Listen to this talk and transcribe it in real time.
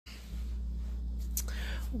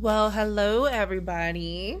Well, hello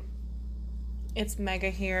everybody. It's Mega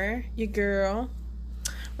here, your girl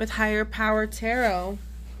with Higher Power Tarot.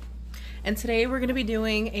 And today we're going to be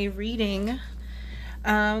doing a reading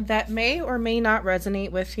that may or may not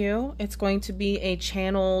resonate with you. It's going to be a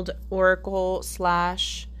channeled oracle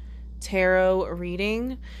 / tarot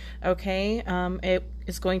reading. Okay, it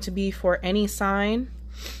is going to be for any sign.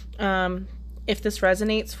 If this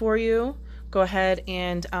resonates for you, go ahead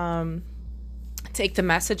and take the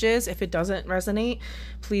messages. If it doesn't resonate,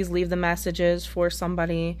 please leave the messages for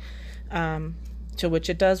somebody to which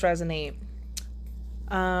it does resonate.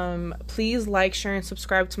 Please like, share, and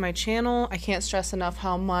subscribe to my channel. I can't stress enough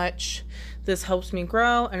how much this helps me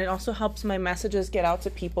grow, and it also helps my messages get out to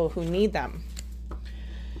people who need them.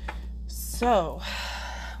 So,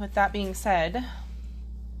 with that being said,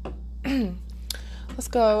 let's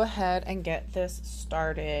go ahead and get this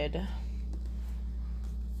started.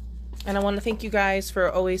 And I want to thank you guys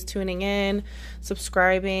for always tuning in,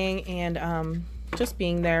 subscribing, and just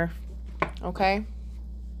being there. Okay?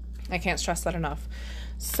 I can't stress that enough.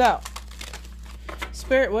 So,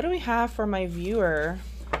 Spirit, what do we have for my viewer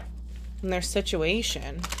and their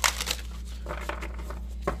situation?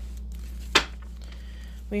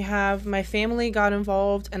 We have my family got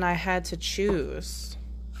involved and I had to choose.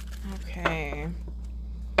 Okay.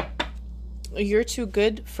 You're too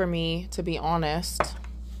good for me, to be honest.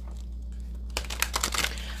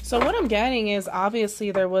 So what I'm getting is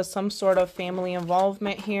obviously there was some sort of family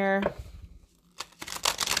involvement here.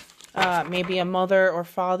 Maybe a mother or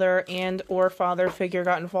father or father figure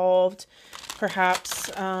got involved.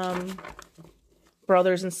 Perhaps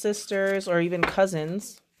brothers and sisters or even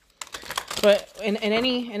cousins. But in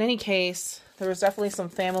any case, there was definitely some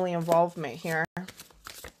family involvement here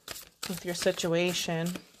with your situation.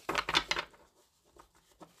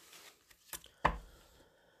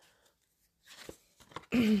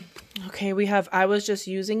 Okay, we have I was just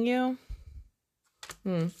using you.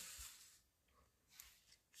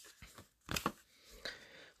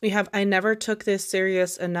 We have I never took this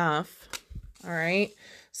serious enough. All right.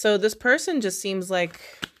 So this person just seems like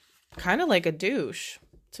kind of like a douche,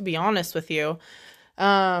 to be honest with you.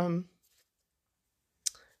 So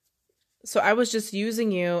I was just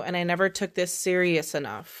using you and I never took this serious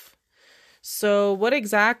enough. So what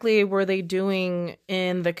exactly were they doing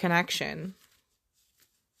in the connection?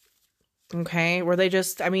 Okay, were they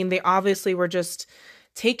just, I mean, they obviously were just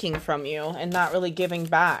taking from you and not really giving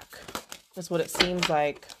back, is what it seems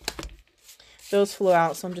like. Those flew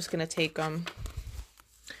out, so I'm just going to take them.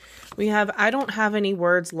 We have, I don't have any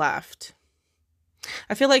words left.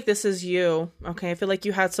 I feel like this is you, okay? I feel like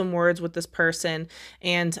you had some words with this person,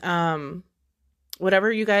 and whatever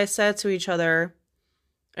you guys said to each other,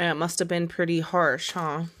 it must have been pretty harsh,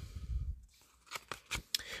 huh?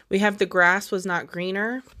 We have the grass was not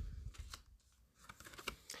greener.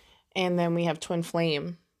 And then we have twin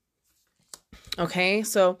flame. Okay,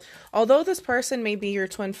 so although this person may be your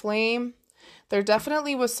twin flame, there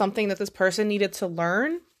definitely was something that this person needed to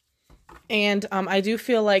learn. And I do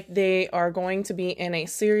feel like they are going to be in a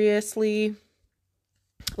seriously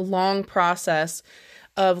long process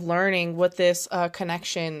of learning what this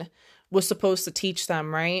connection was supposed to teach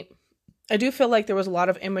them, right? I do feel like there was a lot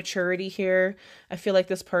of immaturity here. I feel like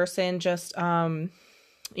this person just...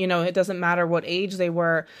 you know, it doesn't matter what age they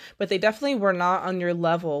were, but they definitely were not on your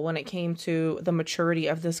level when it came to the maturity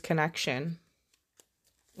of this connection.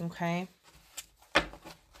 Okay.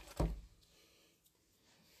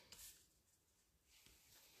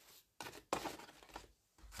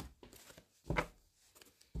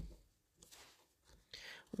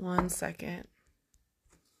 One second.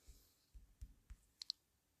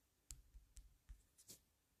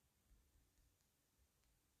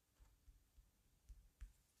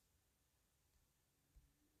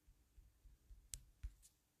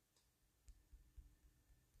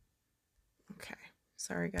 Okay,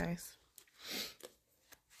 sorry guys.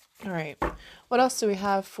 All right, what else do we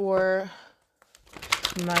have for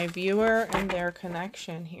my viewer and their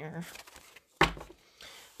connection here?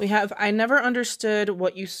 We have, I never understood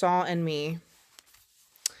what you saw in me.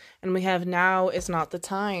 And we have, now is not the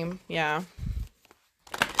time. Yeah.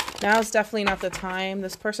 Now is definitely not the time.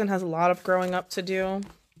 This person has a lot of growing up to do.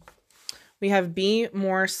 We have, be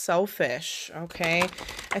more selfish. Okay.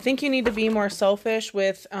 I think you need to be more selfish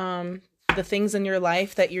with, the things in your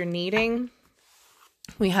life that you're needing.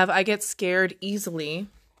 We have, I get scared easily.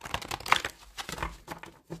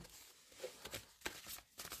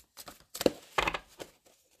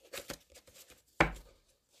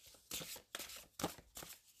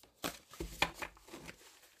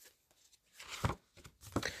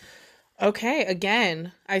 Okay,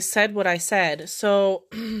 again, I said what I said. So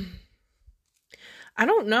I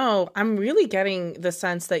don't know. I'm really getting the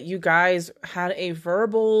sense that you guys had a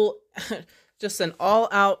verbal, just an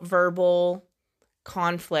all-out verbal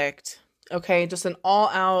conflict. Okay, just an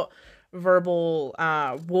all-out verbal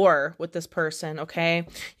war with this person. Okay,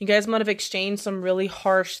 you guys might have exchanged some really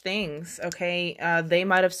harsh things. Okay, they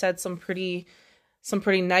might have said some pretty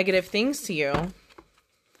negative things to you.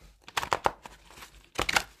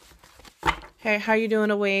 Hey, how you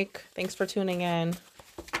doing, Awake? Thanks for tuning in.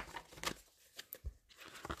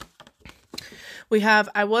 We have,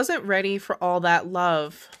 I wasn't ready for all that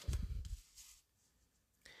love.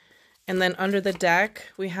 And then under the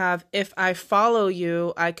deck, we have, if I follow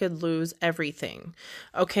you, I could lose everything.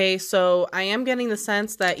 Okay, so I am getting the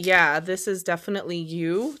sense that, yeah, this is definitely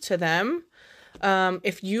you to them.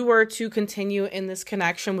 If you were to continue in this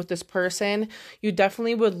connection with this person, you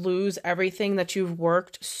definitely would lose everything that you've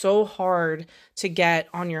worked so hard to get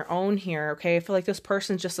on your own here. Okay, I feel like this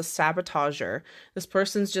person's just a sabotager. This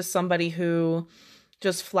person's just somebody who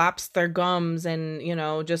just flaps their gums and, you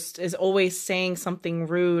know, just is always saying something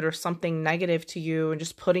rude or something negative to you and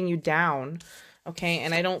just putting you down. Okay,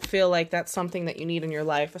 and I don't feel like that's something that you need in your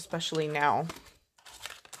life, especially now.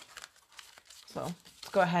 So let's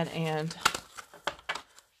go ahead and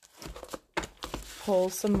pull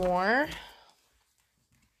some more.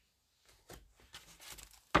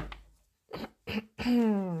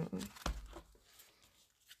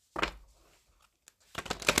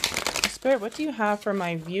 Spirit, what do you have for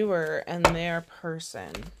my viewer and their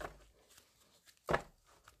person?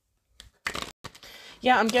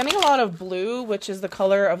 Yeah, I'm getting a lot of blue, which is the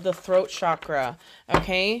color of the throat chakra.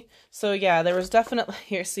 Okay, so yeah, there was definitely,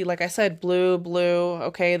 here, see, like I said, blue.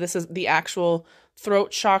 Okay, this is the actual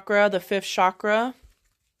throat chakra, the 5th chakra.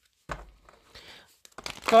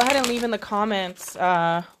 Go ahead and leave in the comments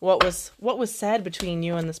what was said between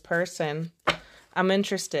you and this person. I'm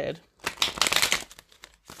interested.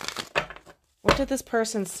 What did this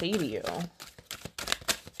person say to you?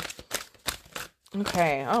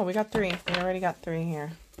 Okay. Oh, we got 3. We already got 3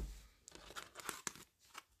 here.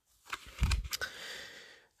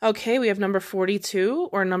 Okay, we have number 42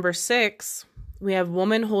 or number 6. We have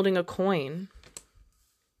woman holding a coin.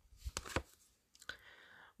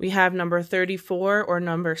 We have number 34 or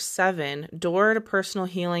number 7, door to personal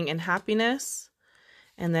healing and happiness.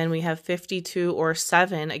 And then we have 52 or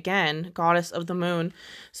 7, again, goddess of the moon.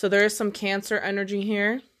 So there is some Cancer energy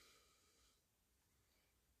here.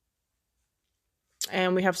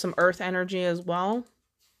 And we have some earth energy as well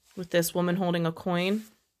with this woman holding a coin.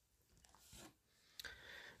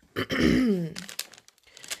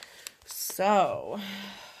 So,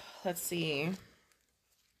 let's see.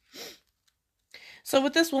 So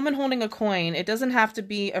with this woman holding a coin, it doesn't have to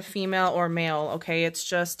be a female or male, okay? It's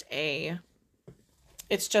just an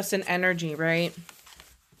energy, right?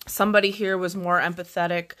 Somebody here was more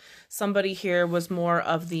empathetic. Somebody here was more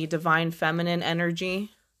of the divine feminine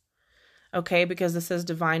energy. Okay, because this is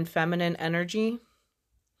divine feminine energy.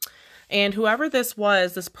 And whoever this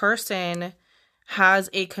was, this person has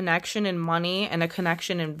a connection in money and a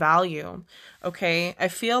connection in value. Okay, I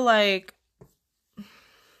feel like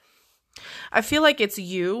it's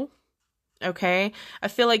you. Okay, I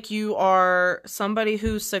feel like you are somebody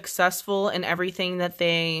who's successful in everything that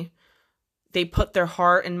they put their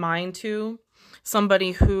heart and mind to.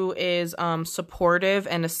 Somebody who is supportive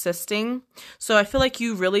and assisting. So I feel like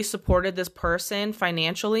you really supported this person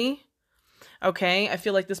financially. Okay, I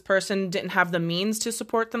feel like this person didn't have the means to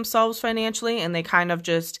support themselves financially, and they kind of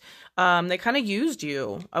just used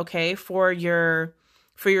you, okay, for your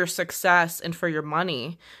success and for your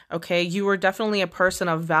money. Okay, you were definitely a person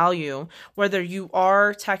of value, whether you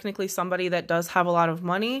are technically somebody that does have a lot of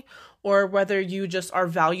money or whether you just are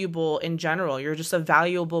valuable in general. You're just a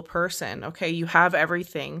valuable person. Okay, you have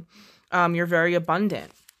everything. You're very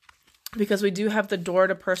abundant, because we do have the door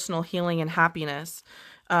to personal healing and happiness,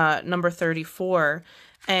 number 34.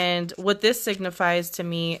 And what this signifies to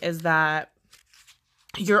me is that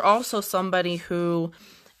you're also somebody who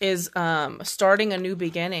is starting a new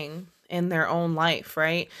beginning in their own life,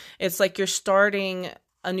 right? It's like you're starting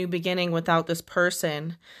a new beginning without this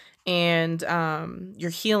person, and you're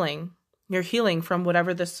healing. You're healing from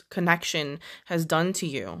whatever this connection has done to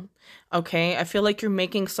you. Okay, I feel like you're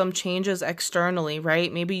making some changes externally,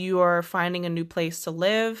 right? Maybe you are finding a new place to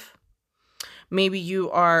live. Maybe you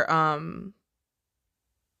are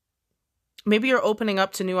maybe you're opening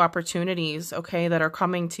up to new opportunities, okay, that are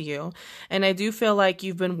coming to you. And I do feel like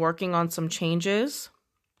you've been working on some changes,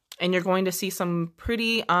 and you're going to see some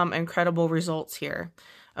pretty incredible results here,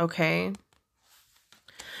 okay?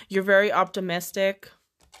 You're very optimistic.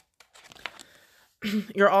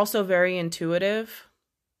 You're also very intuitive.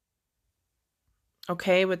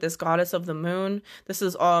 Okay, with this goddess of the moon. This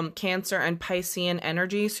is Cancer and Piscean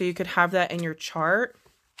energy, so you could have that in your chart.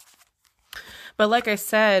 But like I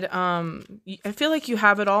said, I feel like you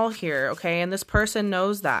have it all here, okay? And this person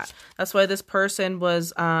knows that. That's why this person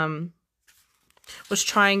was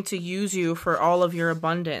trying to use you for all of your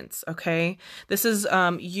abundance, okay? This is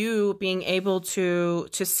you being able to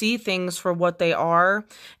see things for what they are,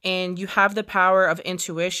 and you have the power of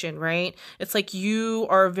intuition, right? It's like you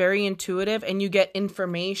are very intuitive and you get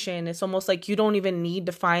information. It's almost like you don't even need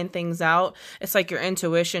to find things out. It's like your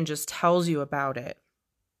intuition just tells you about it.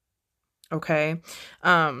 Okay.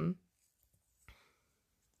 You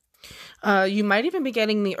might even be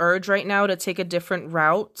getting the urge right now to take a different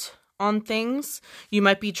route on things. You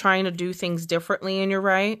might be trying to do things differently in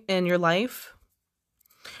your life.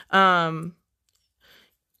 Now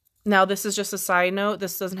this is just a side note.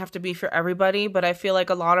 This doesn't have to be for everybody, but I feel like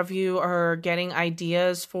a lot of you are getting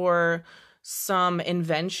ideas for some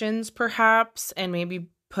inventions perhaps, and maybe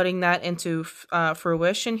putting that into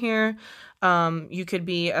fruition here. You could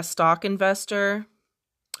be a stock investor.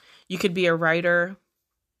 You could be a writer.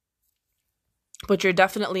 But you're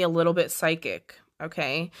definitely a little bit psychic,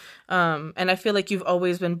 okay? And I feel like you've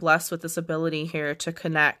always been blessed with this ability here to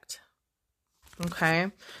connect,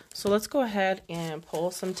 okay? So let's go ahead and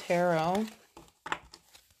pull some tarot.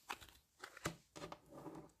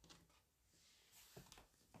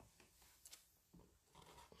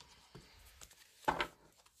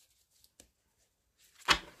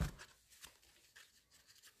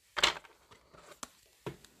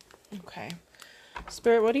 Okay.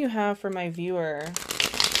 Spirit, what do you have for my viewer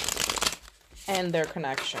and their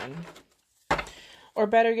connection? Or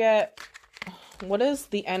better yet, what is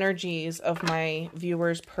the energies of my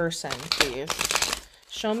viewer's person, please?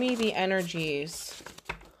 Show me the energies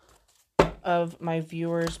of my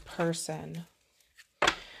viewer's person.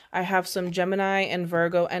 I have some Gemini and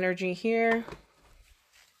Virgo energy here.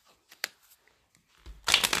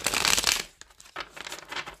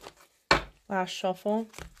 Last shuffle.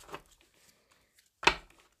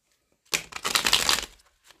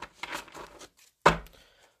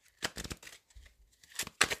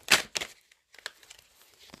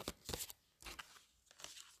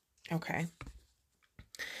 Okay.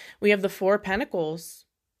 We have the Four of Pentacles.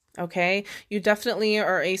 Okay. You definitely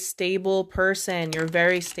are a stable person. You're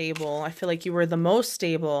very stable. I feel like you were the most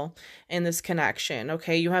stable in this connection.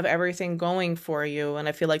 Okay. You have everything going for you. And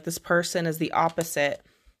I feel like this person is the opposite.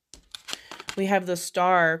 We have the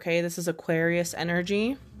Star. Okay. This is Aquarius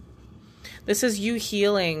energy. This is you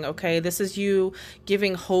healing, okay? This is you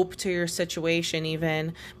giving hope to your situation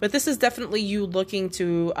even. But this is definitely you looking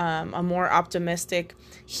to a more optimistic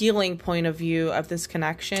healing point of view of this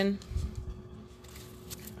connection.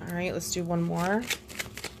 All right, let's do one more.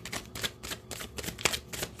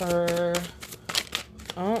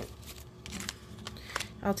 Oh,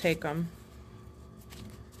 I'll take them.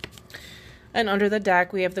 And under the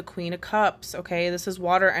deck, we have the Queen of Cups, okay? This is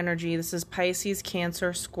water energy. This is Pisces,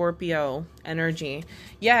 Cancer, Scorpio energy.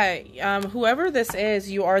 Yeah, whoever this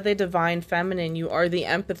is, you are the divine feminine. You are the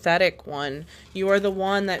empathetic one. You are the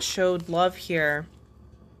one that showed love here.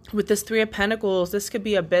 With this Three of Pentacles, this could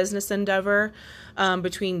be a business endeavor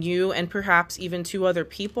between you and perhaps even two other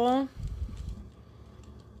people.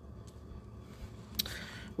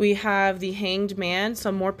 We have the Hanged Man,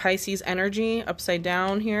 some more Pisces energy upside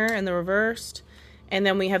down here in the reversed. And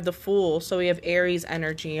then we have the Fool, so we have Aries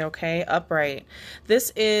energy, okay, upright.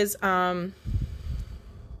 This is, now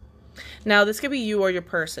this could be you or your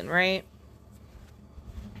person, right?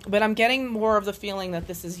 But I'm getting more of the feeling that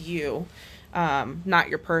this is you, not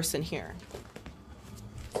your person here.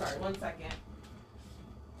 Sorry, 1 second.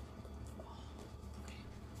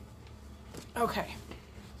 Okay.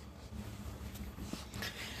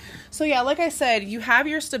 So yeah, like I said, you have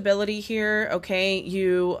your stability here, okay?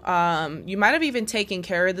 You might have even taken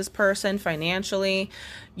care of this person financially.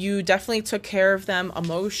 You definitely took care of them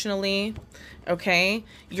emotionally, okay?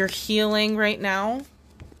 You're healing right now.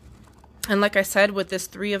 And like I said, with this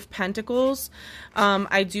Three of Pentacles,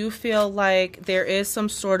 I do feel like there is some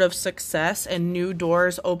sort of success and new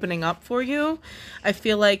doors opening up for you. I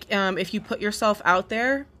feel like if you put yourself out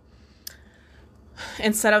there,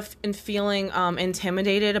 instead of feeling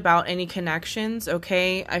intimidated about any connections,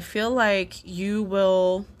 okay, I feel like you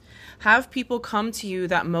will have people come to you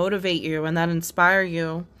that motivate you and that inspire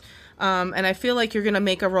you. And I feel like you're going to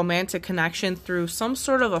make a romantic connection through some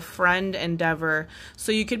sort of a friend endeavor.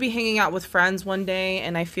 So you could be hanging out with friends one day,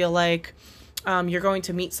 and I feel like you're going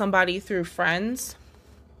to meet somebody through friends.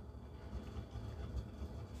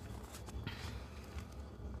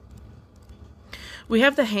 We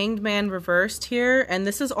have the Hanged Man reversed here, and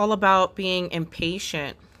this is all about being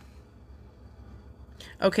impatient.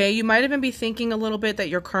 Okay, you might even be thinking a little bit that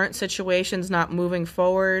your current situation's not moving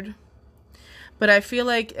forward. But I feel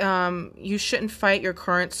like you shouldn't fight your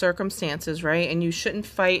current circumstances, right? And you shouldn't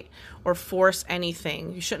fight or force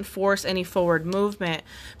anything. You shouldn't force any forward movement,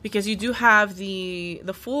 because you do have the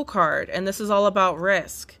Fool card, and this is all about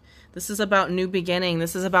risk. This is about new beginning.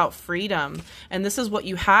 This is about freedom. And this is what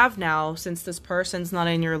you have now, since this person's not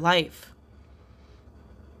in your life.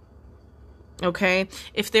 Okay?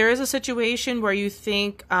 If there is a situation where you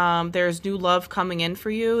think there's new love coming in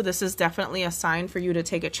for you, this is definitely a sign for you to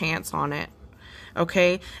take a chance on it.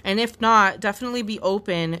 Okay? And if not, definitely be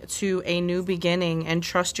open to a new beginning and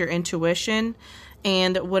trust your intuition.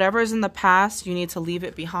 And whatever's in the past, you need to leave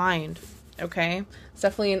it behind. Okay? It's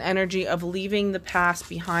definitely an energy of leaving the past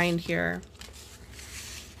behind here.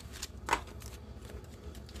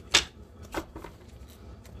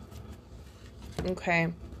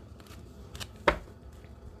 Okay.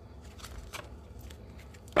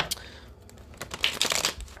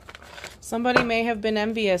 Somebody may have been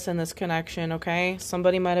envious in this connection, okay?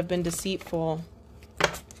 Somebody might have been deceitful.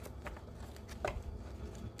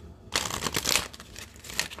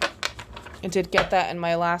 I did get that in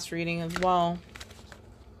my last reading as well.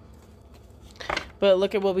 But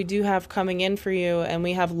look at what we do have coming in for you. And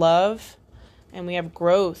we have love and we have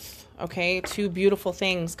growth, okay? Two beautiful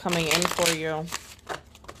things coming in for you.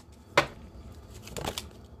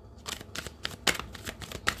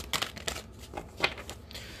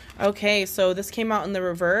 Okay, so this came out in the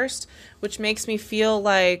reverse, which makes me feel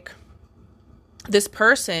like this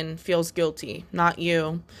person feels guilty, not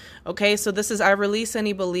you. Okay, so this is, I release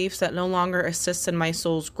any beliefs that no longer assist in my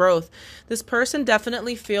soul's growth. This person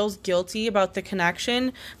definitely feels guilty about the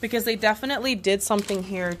connection because they definitely did something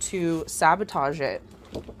here to sabotage it.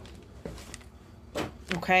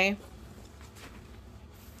 Okay.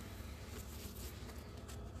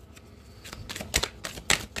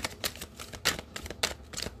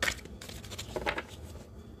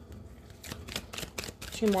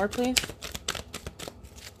 Two more, please.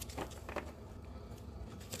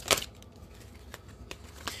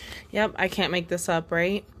 Yep, I can't make this up,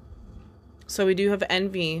 right? So we do have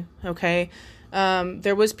envy, okay?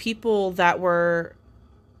 There was people that were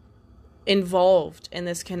involved in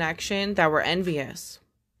this connection that were envious.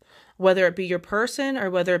 Whether it be your person or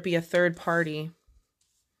whether it be a third party.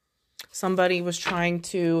 Somebody was trying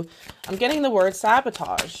to... I'm getting the word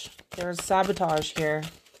sabotage. There's sabotage here.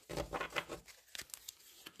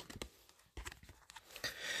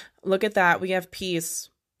 Look at that. We have peace.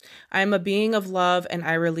 I am a being of love and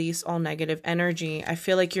I release all negative energy. I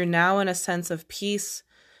feel like you're now in a sense of peace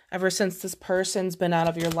ever since this person's been out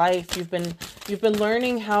of your life. You've been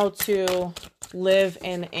learning how to live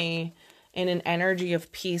in an energy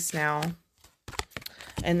of peace now.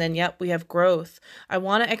 And then, yep, we have growth. I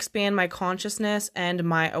want to expand my consciousness and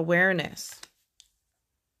my awareness.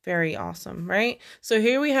 Very awesome, right? So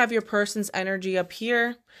here we have your person's energy up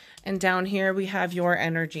here. And down here, we have your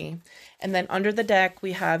energy. And then under the deck,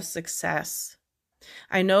 we have success.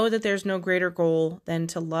 I know that there's no greater goal than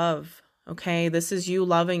to love, okay? This is you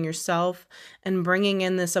loving yourself and bringing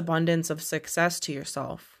in this abundance of success to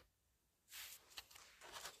yourself.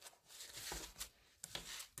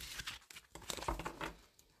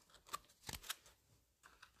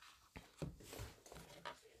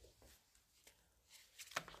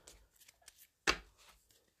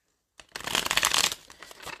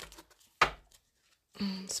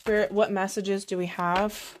 Spirit, what messages do we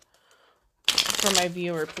have for my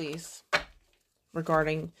viewer, please,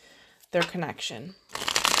 regarding their connection?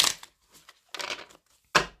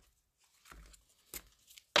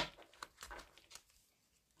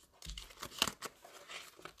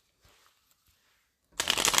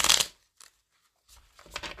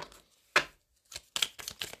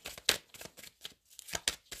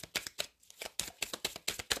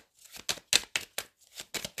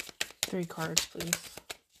 Three cards, please.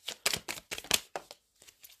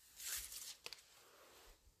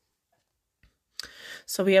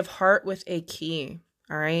 So we have heart with a key,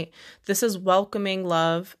 all right? This is welcoming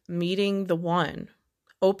love, meeting the one.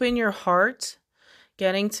 Open your heart,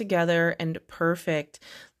 getting together, and perfect.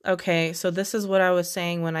 Okay, so this is what I was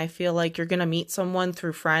saying when I feel like you're going to meet someone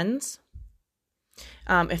through friends.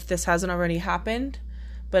 If this hasn't already happened.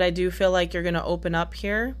 But I do feel like you're going to open up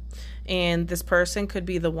here. And this person could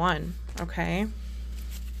be the one, okay?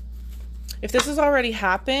 If this has already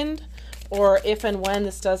happened... or if and when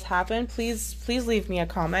this does happen, please leave me a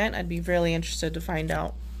comment. I'd be really interested to find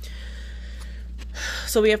out.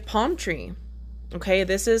 So we have palm tree. Okay,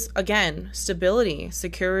 this is, again, stability,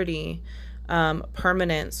 security,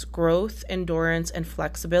 permanence, growth, endurance, and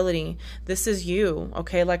flexibility. This is you,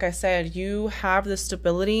 okay? Like I said, you have the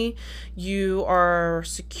stability, you are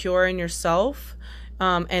secure in yourself,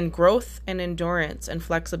 and growth and endurance and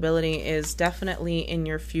flexibility is definitely in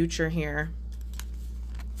your future here.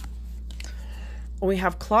 We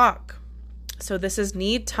have clock. So this is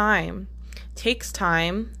need time, takes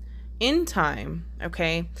time, in time,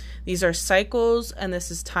 okay? These are cycles, and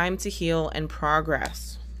this is time to heal and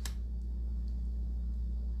progress.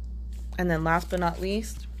 And then last but not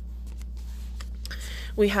least,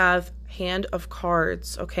 we have Hand of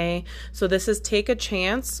Cards, okay? So this is take a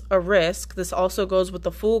chance, a risk. This also goes with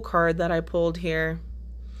the Fool card that I pulled here.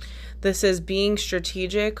 This is being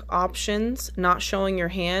strategic, options, not showing your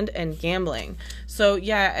hand, and gambling. So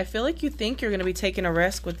yeah, I feel like you think you're going to be taking a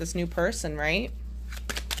risk with this new person, right?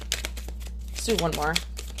 Let's do one more.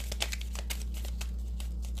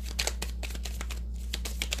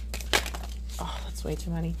 Oh, that's way too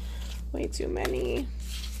many. Way too many.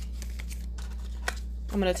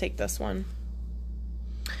 I'm going to take this one.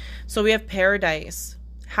 So we have Paradise,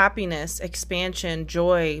 happiness, expansion,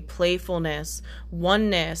 joy, playfulness,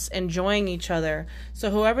 oneness, enjoying each other.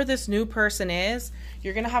 So whoever this new person is,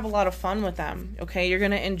 you're going to have a lot of fun with them, okay? You're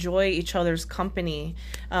going to enjoy each other's company.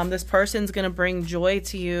 This person's going to bring joy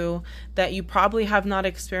to you that you probably have not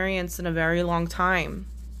experienced in a very long time,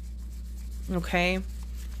 okay?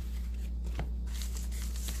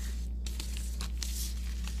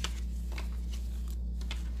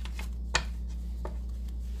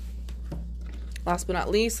 Last but not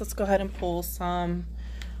least, let's go ahead and pull some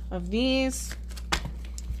of these.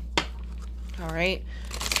 All right.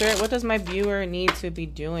 Spirit, what does my viewer need to be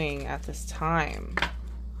doing at this time?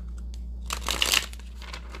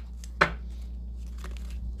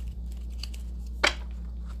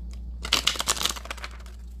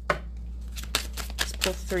 Let's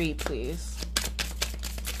pull 3, please.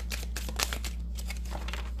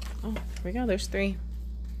 Oh, here we go. There's 3.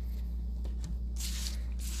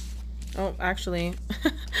 Oh, actually,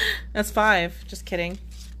 that's 5. Just kidding.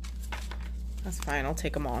 That's fine. I'll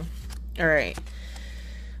take them all. All right.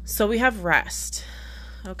 So we have rest.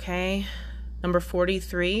 Okay. Number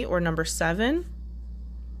 43 or number 7.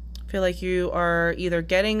 I feel like you are either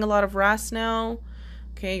getting a lot of rest now.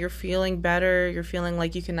 Okay. You're feeling better. You're feeling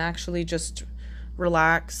like you can actually just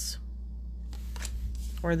relax.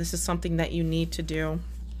 Or this is something that you need to do.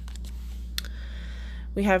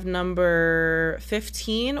 We have number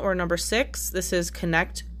 15 or number 6. This is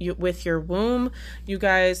connect with your womb. You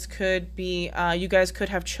guys could be, you guys could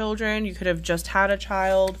have children. You could have just had a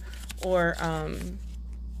child, or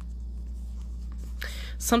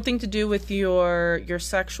something to do with your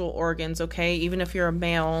sexual organs. Okay, even if you're a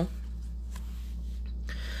male.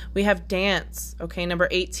 We have dance. Okay, number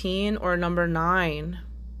 18 or number 9.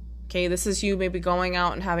 Okay, this is you maybe going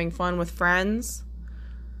out and having fun with friends.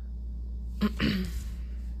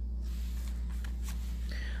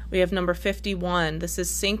 We have number 51. This is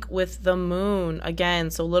sync with the moon.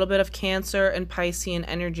 Again, so a little bit of Cancer and Piscean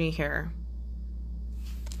energy here.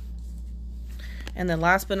 And then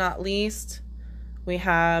last but not least, we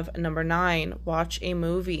have number 9. Watch a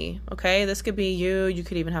movie. Okay, this could be you. You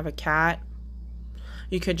could even have a cat.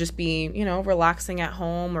 You could just be, you know, relaxing at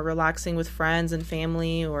home or relaxing with friends and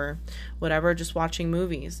family or whatever, just watching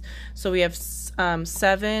movies. So we have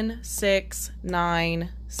 7, 6, 9,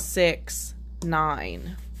 6,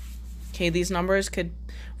 9. Okay, these numbers could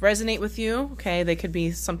resonate with you. Okay, they could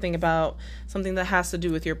be something about something that has to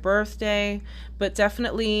do with your birthday, but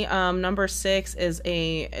definitely number 6 is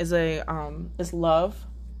love.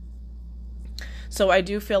 So I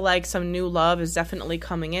do feel like some new love is definitely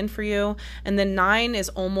coming in for you. And then 9 is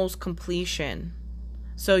almost completion.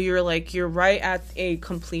 So you're right at a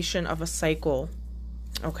completion of a cycle.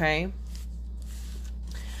 Okay.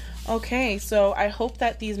 Okay, so I hope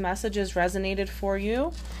that these messages resonated for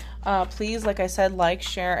you. Please, like I said, like,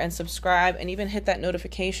 share, and subscribe, and even hit that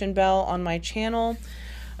notification bell on my channel,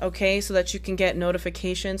 okay, so that you can get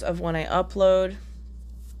notifications of when I upload.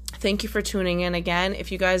 Thank you for tuning in again.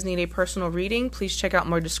 If you guys need a personal reading, please check out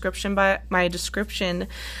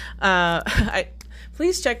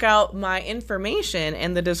please check out my information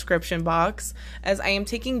in the description box, as I am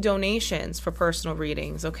taking donations for personal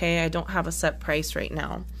readings, okay? I don't have a set price right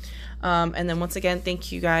now. And then once again,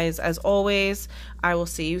 thank you guys as always. I will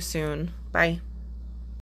see you soon. Bye.